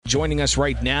Joining us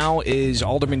right now is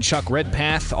Alderman Chuck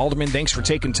Redpath. Alderman, thanks for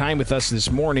taking time with us this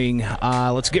morning.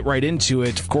 Let's get right into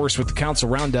it. Of course, with the Council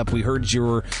Roundup, we heard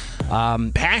your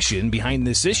passion behind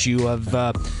this issue of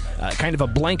kind of a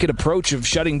blanket approach of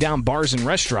shutting down bars and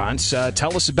restaurants.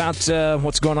 Tell us about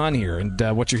what's going on here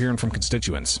and what you're hearing from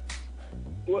constituents.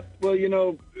 Well, you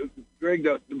know, Greg,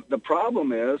 the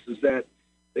problem is that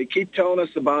they keep telling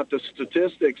us about the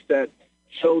statistics that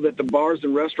show that the bars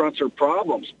and restaurants are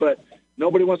problems, but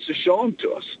nobody wants to show them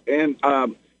to us. And,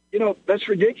 you know, that's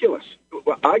ridiculous.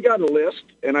 I got a list,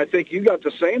 and I think you got the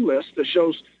same list, that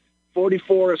shows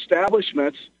 44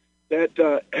 establishments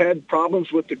that had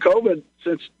problems with the COVID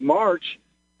since March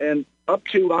and up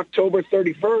to October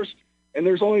 31st, and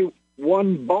there's only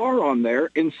one bar on there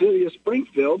in City of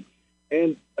Springfield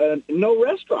and no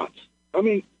restaurants. I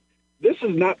mean,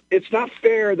 it's not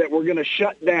fair that we're going to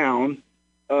shut down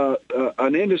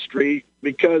an industry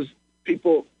because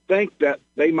people think that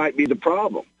they might be the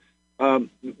problem.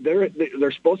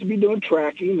 They're supposed to be doing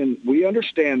tracking, and we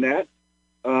understand that.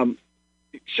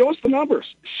 Show us the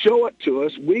numbers. Show it to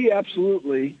us. We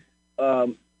absolutely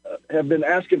have been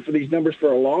asking for these numbers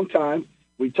for a long time.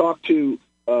 We talked to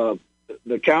the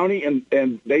county,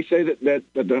 and they say that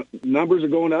the numbers are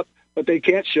going up, but they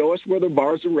can't show us where the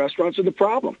bars and restaurants are the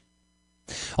problem.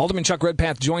 Alderman Chuck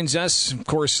Redpath joins us. Of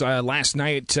course, last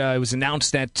night it was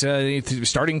announced that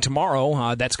starting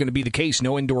tomorrow, that's going to be the case.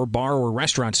 No indoor bar or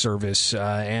restaurant service.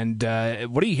 And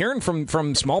what are you hearing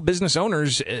from small business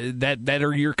owners that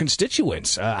are your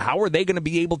constituents? How are they going to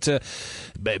be able to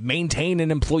maintain an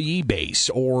employee base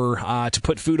or to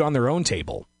put food on their own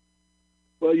table?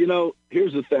 Well, you know,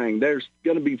 here's the thing. There's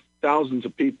going to be thousands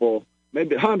of people,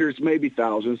 maybe hundreds, maybe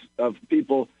thousands of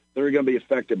people that are going to be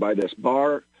affected by this.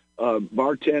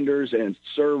 Bartenders and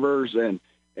servers and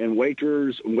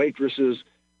waiters and waitresses.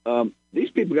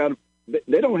 These people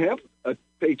they don't have a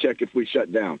paycheck if we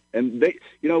shut down. And they,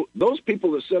 you know, those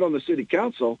people that sit on the city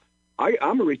council,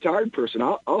 I'm a retired person.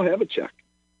 I'll have a check,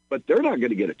 but they're not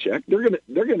going to get a check. They're going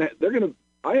to.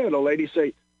 I had a lady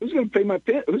say, "Who's going to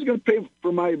pay who's going to pay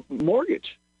for my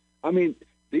mortgage?" I mean,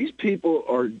 these people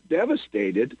are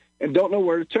devastated and don't know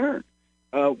where to turn.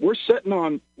 We're sitting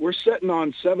on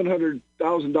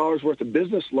 $700,000 worth of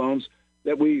business loans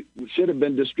that we should have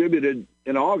been distributed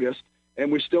in August,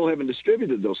 and we still haven't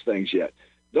distributed those things yet.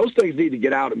 Those things need to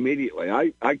get out immediately.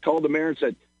 I called the mayor and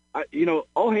said, you know,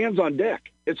 all hands on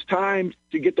deck. It's time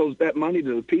to get that money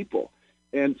to the people.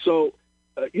 And so,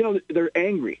 you know, they're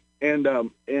angry, and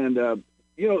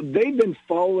you know, they've been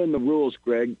following the rules,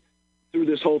 Greg, through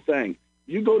this whole thing.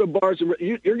 You go to bars and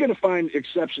you're going to find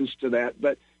exceptions to that,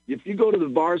 but if you go to the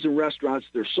bars and restaurants,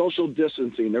 they're social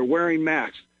distancing. They're wearing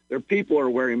masks. Their people are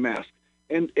wearing masks.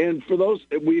 And for those,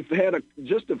 we've had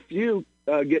just a few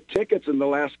get tickets in the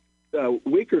last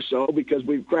week or so because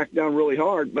we've cracked down really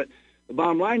hard. But the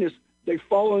bottom line is they're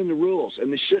following the rules,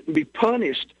 and they shouldn't be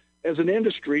punished as an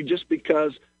industry just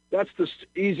because that's the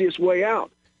easiest way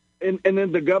out. And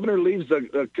then the governor leaves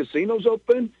the casinos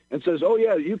open and says, oh,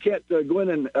 yeah, you can't go in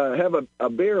and have a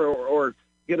beer or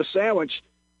get a sandwich,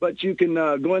 but you can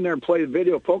go in there and play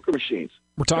video poker machines.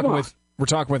 We're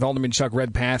talking with Alderman Chuck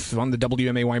Redpath on the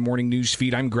WMAY Morning News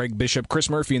Feed. I'm Greg Bishop. Chris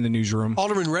Murphy in the newsroom.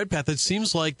 Alderman Redpath, it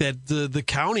seems like that the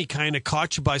county kind of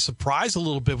caught you by surprise a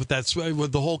little bit with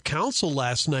the whole council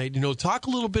last night. You know, talk a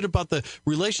little bit about the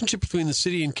relationship between the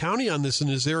city and county on this,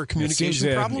 and is there a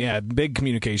communication problem? Yeah, big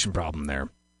communication problem there.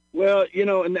 Well, you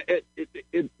know, and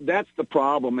that's the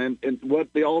problem. And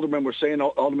what the aldermen were saying,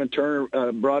 Alderman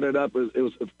Turner brought it up. It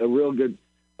was a real good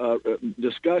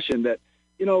discussion that,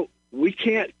 you know, we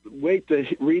can't wait to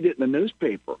read it in the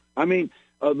newspaper. I mean,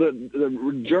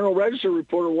 the Journal Register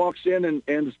reporter walks in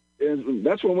and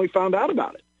that's when we found out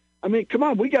about it. I mean, come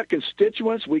on, we got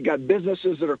constituents, we got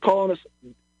businesses that are calling us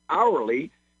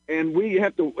hourly, and we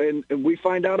have to, and we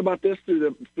find out about this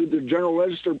through the Journal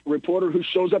Register reporter who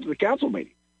shows up at the council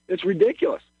meeting. It's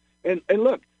ridiculous. And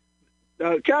look,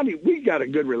 county, we got a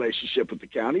good relationship with the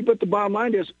county, but the bottom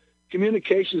line is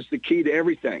communication is the key to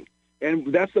everything.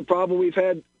 And that's the problem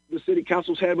the city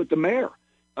council's had with the mayor.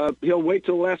 He'll wait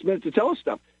till the last minute to tell us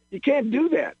stuff. You can't do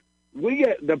that.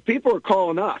 The people are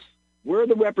calling us. We're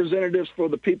the representatives for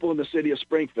the people in the city of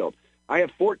Springfield. I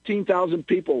have 14,000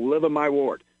 people live in my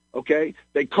ward, okay?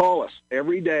 They call us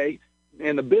every day,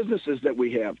 and the businesses that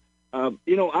we have.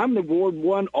 You know, I'm the Ward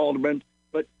 1 alderman,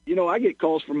 but, you know, I get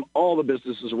calls from all the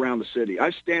businesses around the city.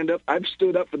 I've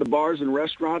stood up for the bars and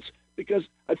restaurants because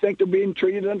I think they're being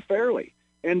treated unfairly.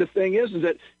 And the thing is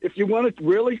that if you want to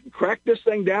really crack this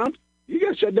thing down, you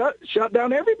got to shut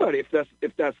down everybody if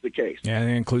that's the case. Yeah, it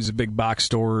includes the big box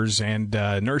stores and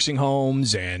nursing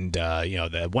homes, and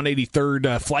the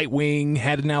 183rd Flight Wing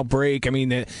had an outbreak. I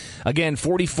mean, again,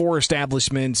 44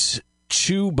 establishments,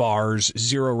 2 bars,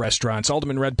 0 restaurants.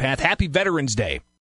 Alderman Redpath, happy Veterans Day.